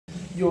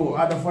Yo,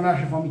 at the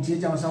financial from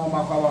teacher and some of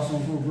my powers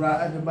on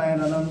program at the buy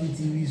and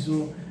TV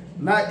so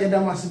not yet a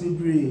massive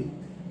brave.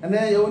 And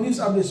then your news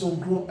updates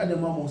on crew at the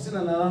moment, send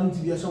an alarm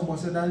TV some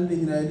was said and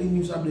then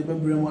news update by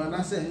Bremo and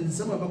I said in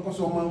some of the cost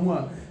of my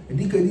one, a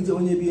decade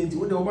only be into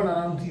what the one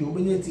around to you,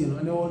 open your team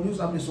and your news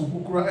updates on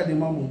Kukura at the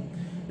moment.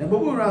 The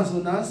bubble runs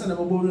on answer the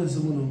bubble runs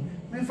the moon.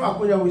 Me for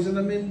a was in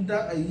the main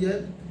that a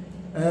year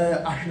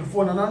after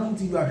 4 and around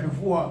TV after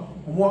 4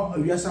 or more a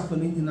year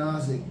suffering in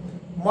Nazi.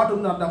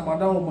 Madam Nada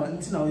Madame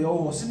Mantina,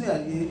 your senior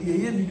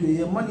video,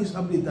 your money's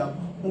update.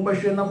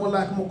 Mobile number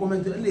like more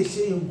comment and they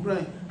say in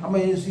crying. I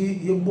may see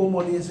your bomb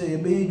or say a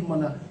baby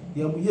mana,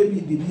 your baby,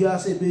 the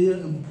Bias, a baby,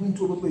 and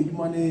Punto page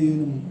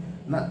money,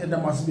 not at the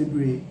mass be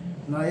brave.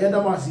 Now,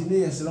 Yadamas in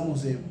the Salamo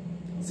say.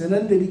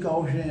 Send dedica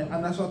ocean,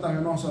 and that's what I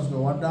announced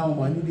go down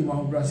my new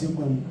demand Brazil.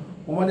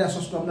 One day I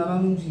subscribe,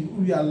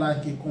 we are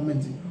like a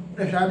commenting.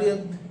 Fresh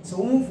idea, so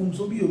one from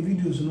so be your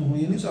videos, no,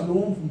 you need to have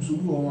one from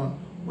Subu or one.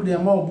 What they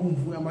are more boom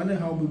for a man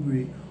how be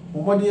brave.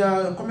 What they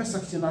are comment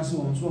section as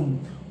well, so.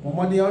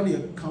 Or they are the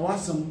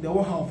Kawasam, they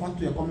will have fun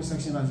to your comment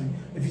section as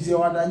if you say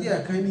what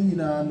idea,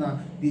 kind of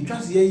the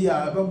trust ye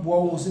about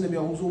balls in the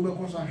also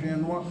because I share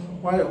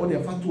why all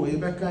their fun to a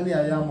back candy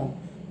I am.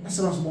 That's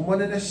not more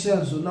than a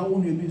share, so now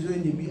only be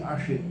doing you be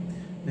ashy.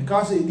 The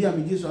car say, dear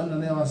me, just on the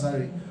never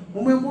sorry.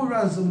 Woman will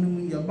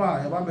ransom your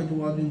bar, your baby to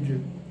what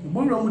injury. The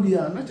boy room,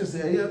 dear, not just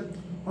a year,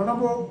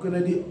 honorable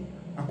Kennedy,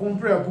 a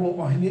compare upon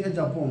or any edge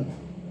upon.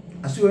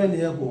 I saw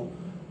any echo.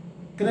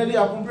 Kennedy,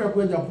 I compare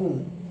upon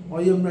Japan.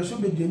 Or you must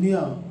be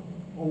junior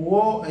or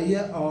war a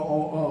year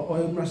or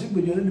you must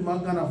be junior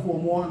Magana for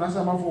more, and as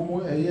a man for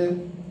more a year,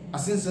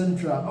 as in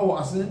central, or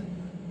as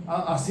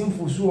in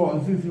for sure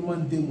and 50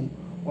 months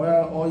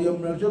or you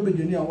must be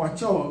junior,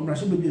 watch out,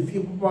 must be a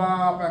few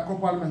papa by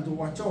compartment to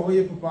watch out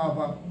here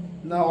papa.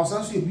 Now, or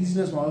such a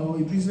businessman or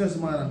a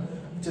businessman,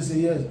 just say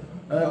yes,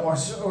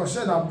 or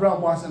send a brow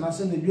was and I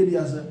send the beauty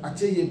as a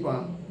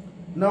chayepan.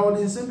 Now,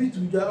 they send me to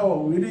the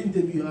really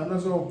interview, and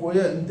as a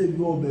quiet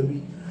interview,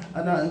 baby.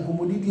 And I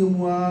commodity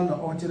one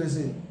or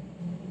Chelsea.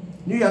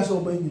 New Year's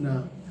over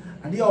now.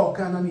 And the all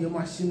kind of your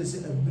machine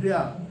is a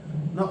bria.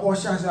 Now, or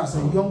shas as a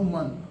young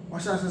man, or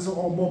shas as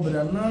all bob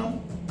and now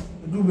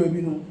do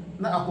baby no.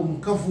 Now I come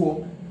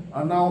careful.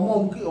 And now,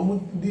 mom,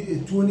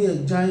 the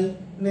 20 giant,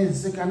 then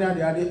second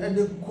year,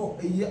 the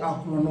cock a year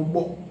out on a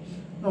boat.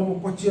 No more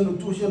coaching or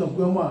tuition of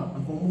grandma,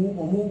 and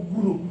move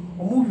guru,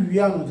 or move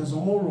Riano, just a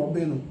more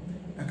robino.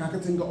 I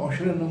can't think of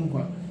Shannon.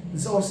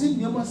 So I see,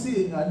 you must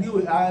say, I deal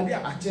with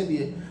idea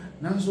actually.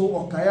 Now so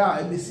Okaya,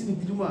 I be seen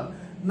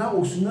it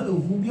now, sooner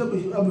who be able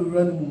to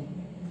run.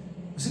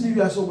 See,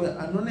 we are so well,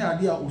 and no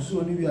idea or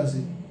so any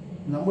say.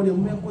 Now, what the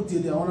men put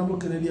the honorable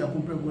Canadian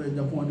compared with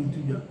Japan to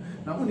you.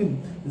 Now, only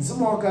in some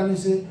more can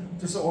say,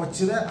 just or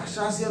Chile, a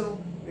Shasiano,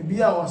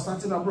 maybe I was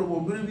starting a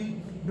probability,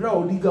 Brow,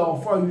 Liga,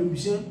 or Fire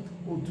Mission,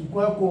 or to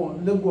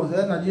Quaco, Lagos,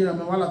 Nigeria,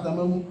 Mawala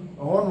Tamamu,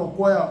 or no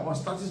choir, or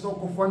status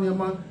of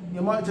Cofania,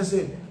 you might just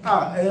say,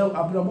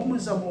 Abraham,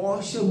 some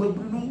or shame will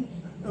bloom.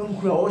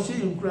 Or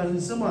she in crying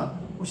summer,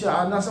 which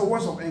are another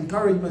words of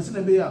encouragement in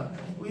the bear.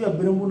 We are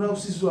Bermuda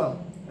Siswa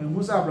and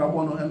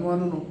Musabrabono and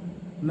one.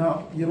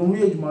 Now, you don't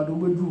read my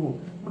double drew.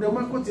 But the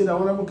man quoted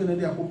our honorable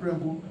Canadian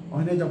Copranco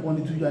or Nature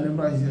Pony to Jan and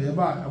Bryce,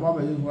 about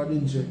what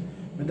didn't say.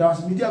 But there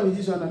was media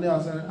musician and there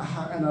was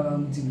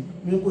another team.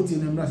 Me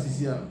quoting and Brassis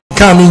here.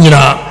 Coming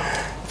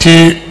to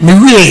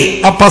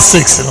me, upper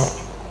 6,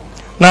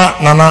 no.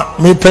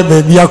 Nana, me pay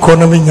baby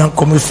economy,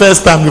 come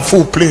first time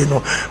before play,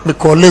 no, me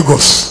call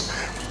Lagos.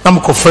 I'm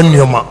a friend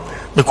of mine.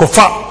 Me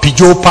kofa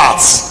pigeon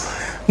parts.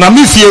 Na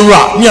mi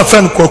fiera, me a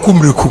friend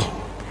kwakumreku.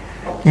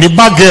 Ni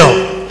bag girl,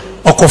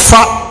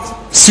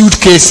 okofa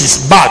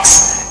suitcases,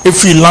 bags,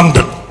 if we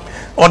London.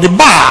 Or the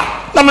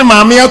bar, na me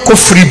mami a ko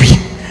freebie.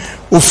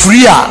 O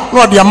free a,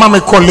 no the mama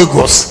call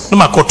Lagos, no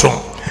makoton.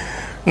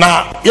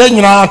 Na ye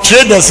nyina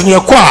traders ni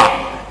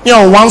kwa, ye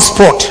one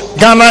spot,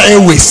 Ghana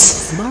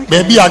Airways.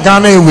 Baby a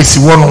Ghana Airways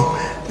wono,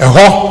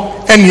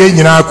 ho, en ye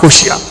nyina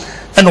akohia.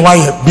 En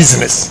why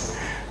business.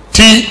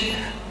 Ti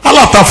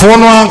alatafo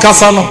no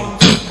ankasa no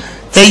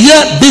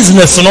eye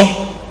business no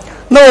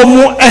na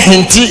omu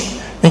ahenti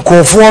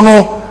nkofo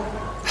no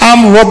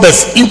am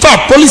robbers in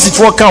fact police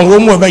for kan wo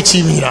mu ba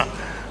chi mina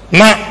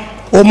na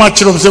o ma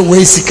chiro se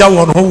we sika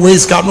won ho we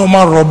sika no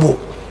ma robo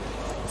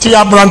ti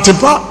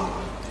abrantepa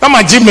na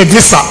ma ji me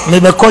visa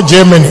me be ko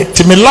Germany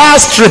ti me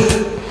last trip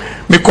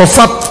me ko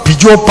fat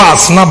pigeon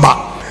pass na ba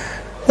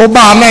o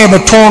ba na e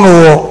be ton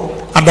wo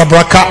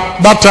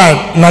Adabraka that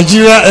time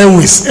Nigeria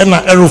Airways and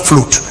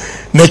Aeroflot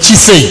na chi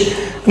say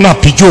na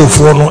pigeon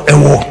for no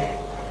ewo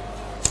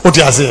what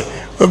you say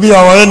obi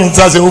awon ni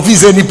say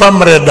office ni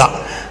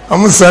pamreda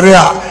am sare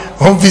a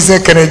office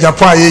kene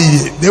Japan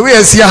ye the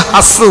way sia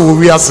hassle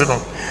we ase no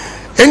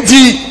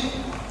enti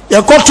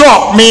ye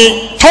koto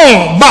me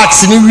ton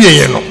bags ni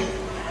wiye no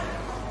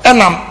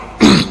enam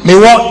me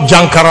wo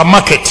Jankara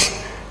market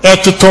e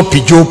to top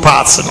pigeon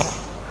parts no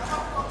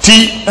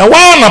ti e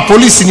wa na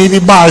police ni bi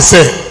ba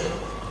say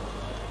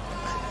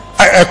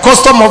a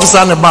custom officer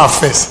and a bar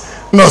first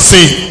no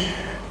say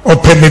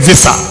open the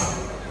visa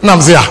na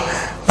mzia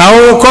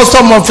Now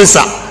custom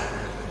officer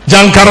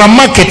Jankara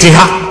market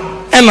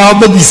ha and now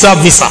visa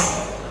visa.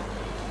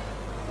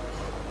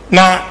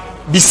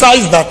 Now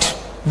besides that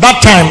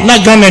time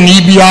na Ghana and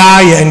EBI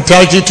are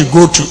entitled to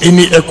go to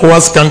any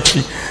ECOWAS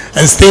country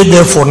and stay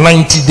there for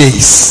 90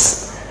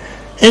 days.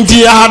 And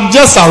I had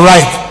just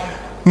arrived.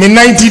 Me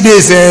 90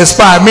 days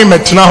expire me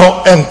metna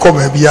ho enko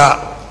bia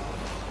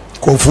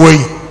kofoi.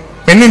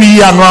 Me ni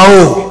ya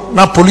no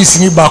na police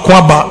ni ba ko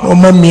aba no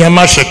ma mia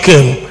ma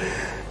sheken.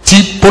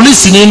 Ti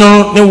police ni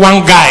no ni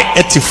one guy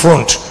at the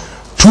front,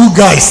 two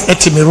guys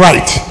at me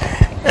right,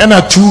 and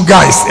two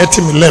guys at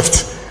me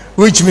left,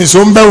 which means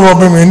umbe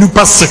robe me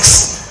nupa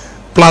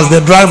 6 plus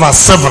the driver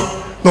 7.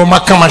 No ma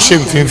kama shem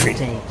finfi.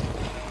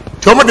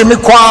 Tomo de me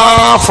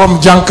kwa from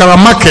Jankara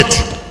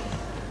market.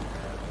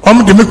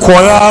 De me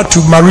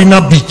to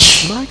Marina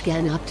Beach.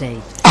 Hon.Ken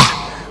update.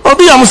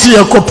 Obi am see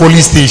a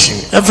police station.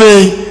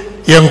 Efe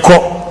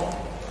yenko.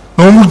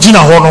 No mu gina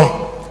ho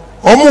no.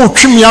 Omo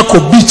twimi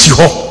akọ beach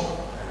ho.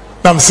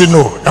 Na me say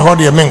no, e ho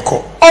de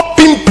menko.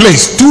 Open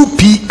place 2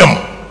 p.m.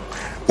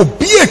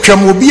 Obi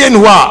atwam obi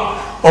enu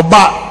a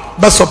oba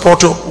be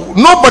support.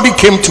 Nobody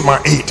came to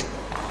my aid.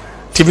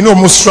 Tibi no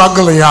mu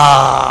struggle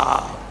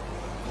ya.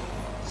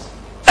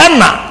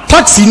 Enna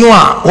taxi no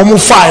a wo mu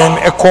fine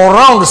e call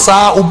round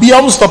sa obi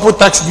am stop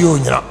taxi bi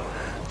onyina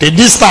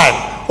this time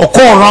o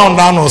call round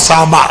down on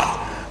sa ba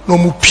no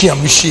mu pia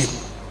mi shame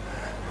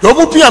no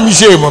mu pia mi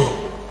shame no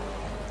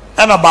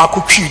enna ba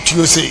ko tweet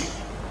you say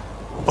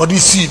o di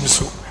sim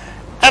so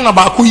enna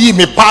ba ko yi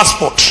me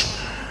passport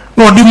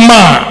no di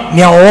man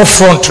ne o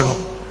front no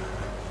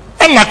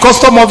enna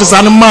custom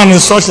officer no man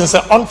instruction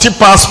say anti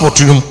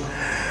passport no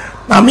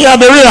na me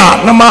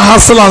adere na ma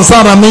hustle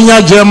answer na me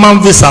nya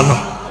German visa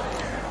no.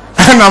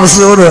 And I'm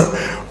so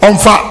on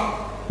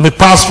my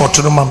passport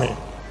to the mommy.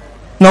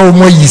 Now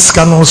more is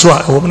can also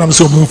I'm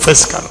so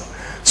first can.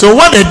 So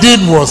what they did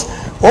was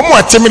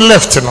more tell me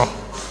left no.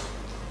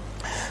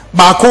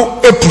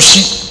 Bako e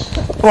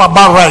pushy no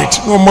about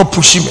right, no more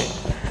pushy me.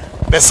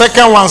 The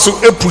second one so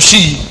e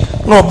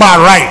pushy no about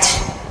right.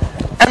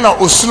 And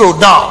now slow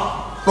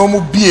down, no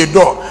more be a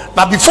door.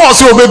 Now before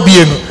so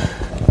be no.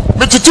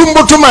 But to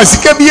tumbo to my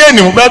sika be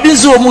any, but be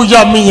so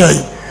muja me.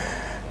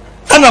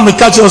 And I'm a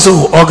catch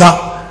also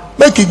oga.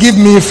 Make you give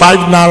me 5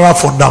 naira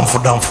for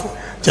damfo.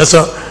 Just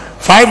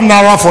 5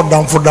 naira for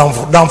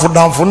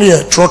damfo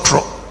near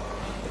trotro.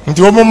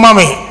 Into omo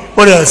mame,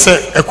 what I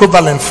say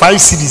equivalent 5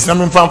 cedis. I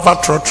mean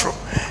trotro.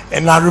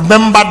 And I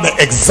remember the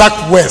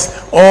exact words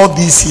all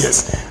these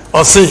years.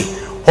 I say,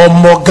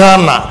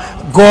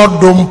 Omogana,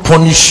 God don't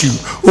punish you.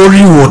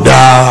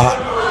 Oriwoda.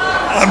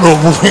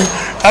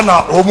 And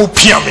omo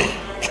piame.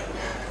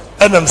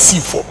 And I'm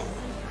C4.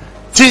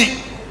 T.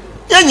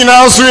 You know,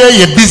 also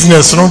a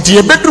business, no, to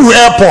a bedroom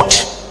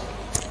airport.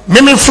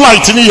 Mimi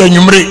flight in the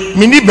number,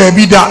 mini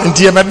baby da,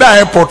 into a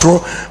airport,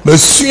 but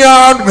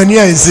soon when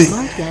you say,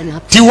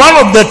 one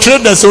of the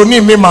traders only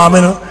me,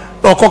 mamma,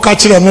 or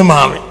cockatcher, me,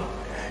 mammy.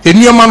 A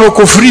new man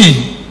who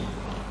free.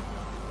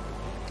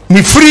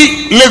 Me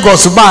free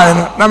Lagos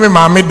buy, na me,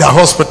 mammy, the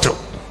hospital.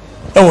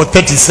 That was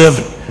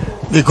 37.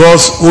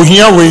 Because we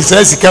here we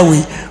says,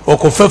 we or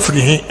coffee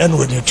free and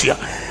with you.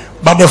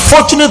 But the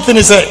fortunate thing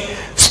is that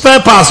spare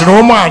parts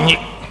no money.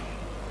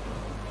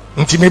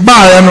 Nti me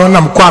buy no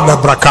nam kwada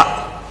braka.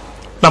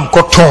 Nam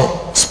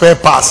koton spare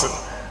parts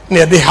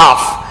near the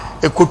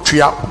half. E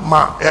kotua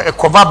ma e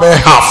cover be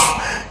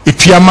half. E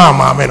tua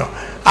ma me no.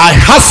 I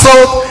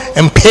hustled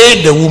and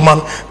paid the woman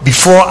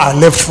before I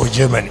left for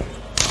Germany.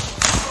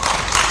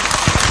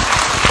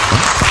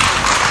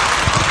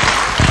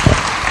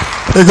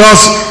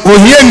 Because we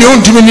hear ni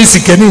ontimi ni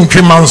sikeni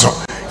ntwemanso.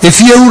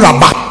 If you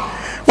raba,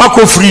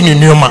 wako free ni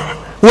nyoma.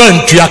 When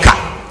tuaka.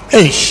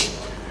 Eish.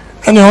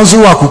 And also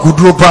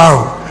wakukudro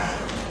pao.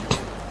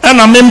 And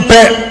I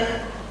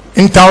mempe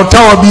in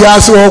Tautawa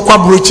Biaso or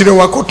Quabruchire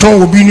Wakoton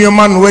Ubinium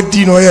man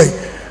wedding or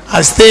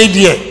I stayed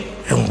here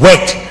and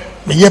worked.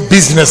 My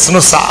business no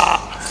sa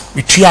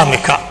with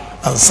Triamica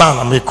and San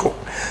Amico.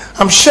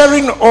 I'm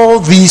sharing all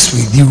this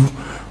with you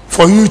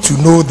for you to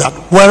know that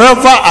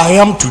wherever I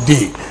am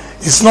today,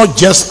 it's not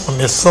just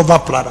on a silver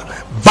platter,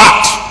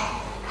 but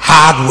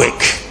hard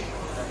work.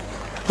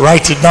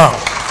 Write it down.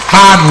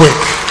 Hard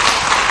work.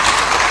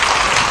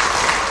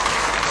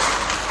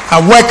 I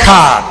work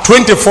hard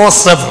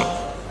 24/7.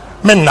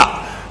 Menna.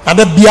 And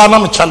the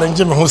Biana challenge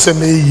me who say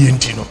me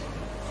yintino.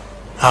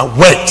 I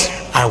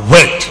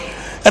worked.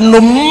 And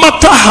no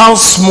matter how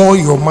small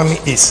your money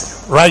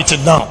is, write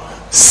it down.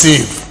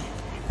 Save.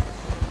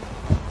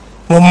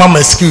 No mama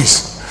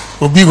excuse.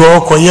 Obi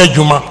go koye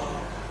juma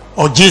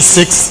or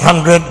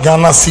J600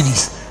 Ghana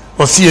cedis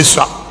or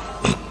CSA.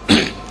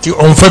 Ti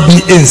onfa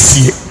bi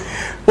NCA.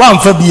 Wa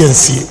onfa bi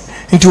NCA.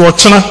 Nti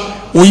ochana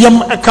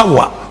oyam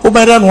akawa.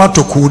 Obeda no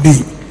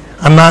atokodi.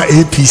 Ana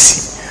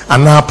APC,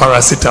 ana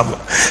paracetamol.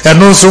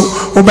 And also,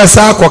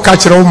 Obasa kwa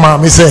kachira uma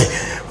me say,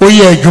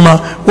 oye adwuma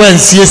when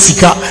sie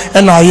sika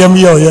and I am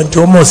here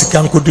to almost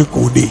can kode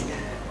kode.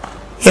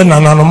 And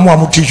anano mo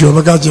amutisho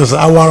no just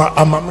awara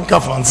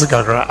amamika fancy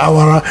kakra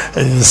awara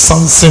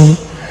something.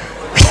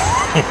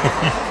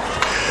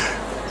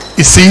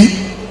 You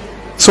see?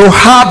 So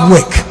hard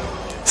work.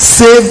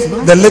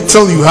 Save the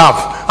little you have.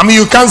 I mean,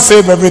 you can't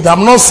save everything.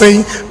 I'm not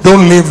saying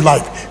don't live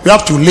life. You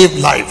have to live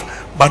life.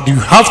 But you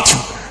have to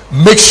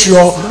make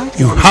sure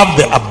you have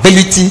the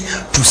ability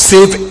to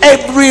save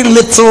every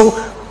little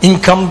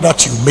income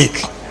that you make.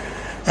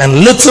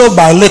 And little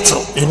by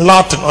little, in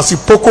Latin, osi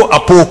poco a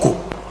poco,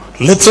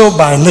 little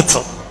by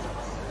little.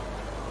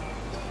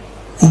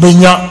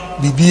 Ubenya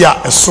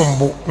bibia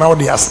esumbo, now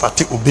they are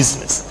starting a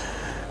business.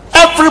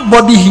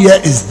 Everybody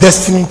here is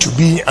destined to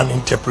be an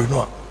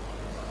entrepreneur.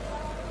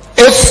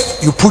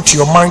 If you put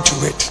your mind to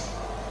it,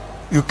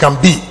 you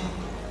can be.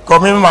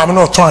 I'm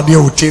not trying to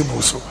deal with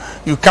tables, so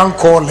you can't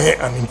call her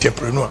an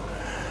entrepreneur.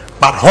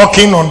 But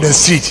hawking on the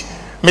street,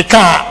 me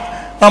can't.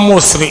 I'm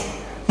mostly.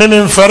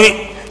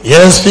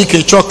 Yes, speak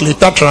a chocolate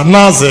tatra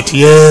nazet.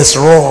 Yes,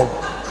 Rob.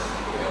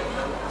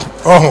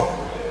 Oh,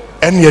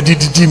 and you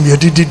did him,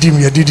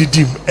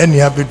 and you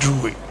have a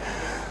drew it.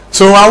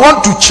 So I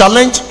want to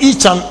challenge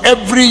each and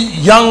every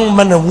young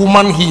man and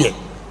woman here.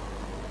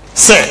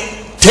 Say,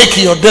 take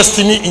your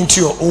destiny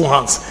into your own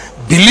hands.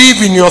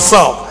 Believe in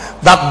yourself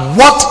that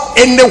what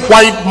any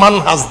white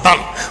man has done,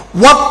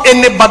 what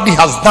anybody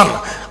has done,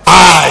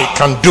 I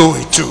can do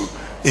it too.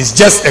 It's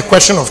just a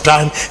question of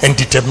time and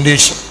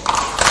determination.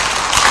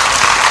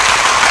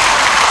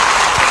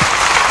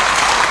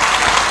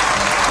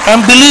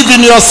 And believe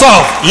in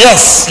yourself.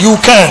 Yes, you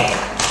can.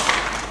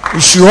 You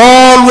should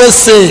always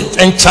say it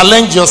and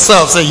challenge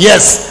yourself. Say,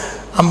 yes,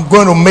 I'm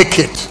going to make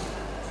it.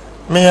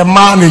 Me a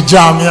man is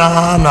jam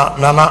ya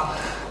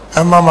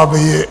na mama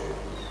be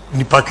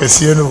ni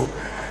pakesi no.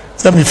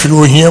 Say me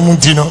feel here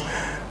muntino.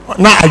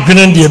 Na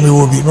adwene de me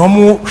wo bi. No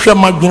mo hwe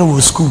madwene wo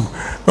school.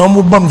 No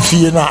mo bam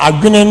fie na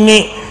adwene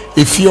ne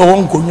efie ho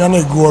nkonwa na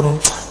egu no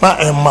na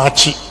e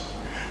machi.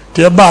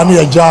 Te ba na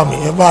ya jam,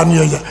 e ba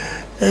na ya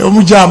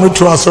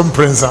to some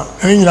prince.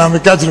 And you know,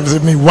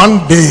 me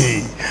one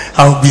day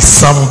I'll be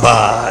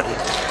somebody.